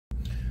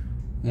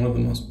One of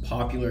the most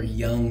popular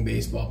young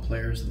baseball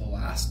players of the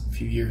last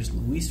few years,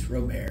 Luis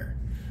Robert.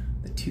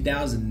 The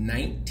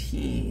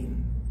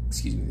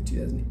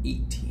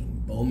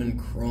 2018 Bowman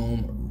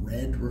Chrome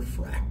Red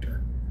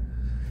Refractor,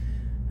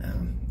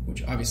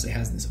 which obviously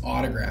has this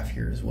autograph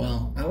here as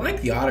well. I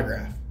like the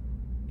autograph.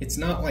 It's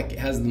not like it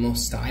has the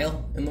most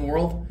style in the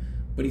world,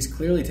 but he's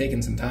clearly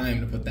taken some time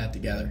to put that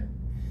together.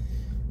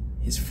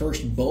 His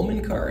first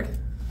Bowman card,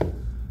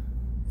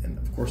 and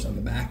of course on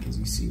the back, as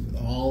you see, with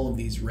all of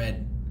these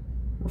red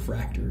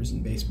refractors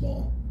in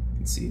baseball, you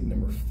can see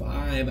number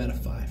 5 out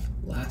of 5,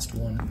 last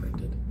one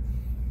printed.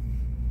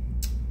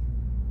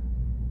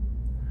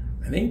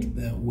 I think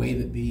the way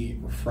that the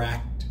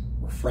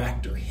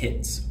refractor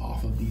hits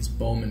off of these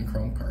Bowman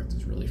Chrome cards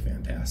is really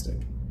fantastic.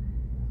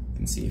 You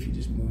can see if you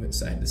just move it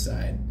side to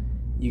side,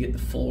 you get the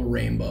full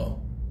rainbow.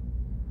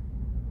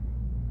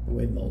 The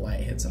way the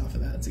light hits off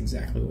of that, it's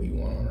exactly what you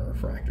want on a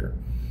refractor.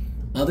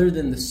 Other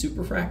than the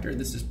Superfractor,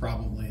 this is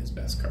probably his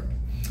best card.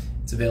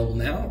 It's available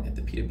now at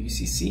the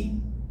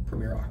PWCC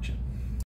Premier Auction.